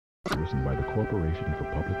Written by the Corporation for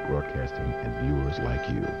Public Broadcasting and viewers like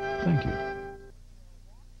you. Thank you.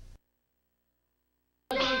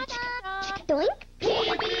 Doink.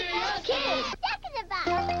 PBS Kids.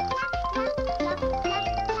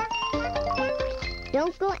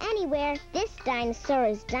 Don't go anywhere. This dinosaur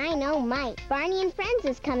is Dynamite. Barney and Friends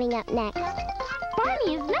is coming up next.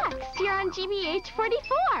 Barney is next. You're on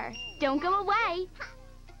GBH-44. Don't go away.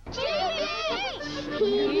 GBH!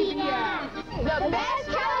 PBS! The best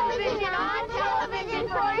television on television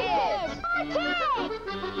for kids.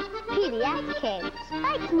 PBS Kids.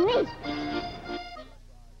 Like me.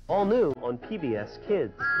 All new on PBS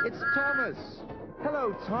Kids. It's Thomas.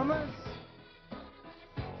 Hello, Thomas.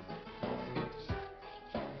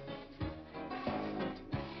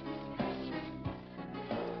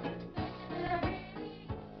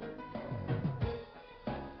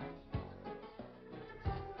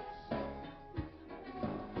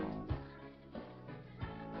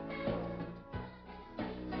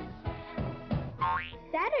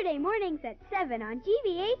 Saturday mornings at 7 on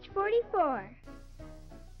GBH-44.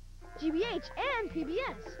 GBH and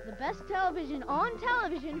PBS, the best television on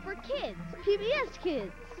television for kids. PBS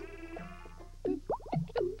Kids.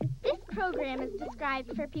 This program is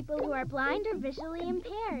described for people who are blind or visually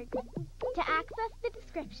impaired. To access the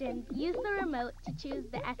descriptions, use the remote to choose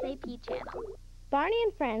the SAP channel. Barney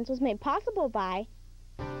and Friends was made possible by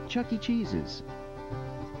Chuck E. Cheese's,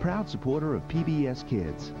 proud supporter of PBS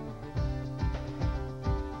Kids.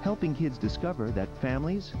 Helping kids discover that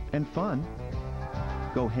families and fun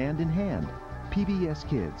go hand in hand. PBS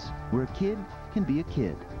Kids, where a kid can be a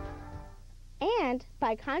kid. and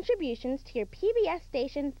by contributions to your PBS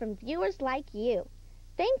station from viewers like you.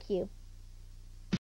 Thank you.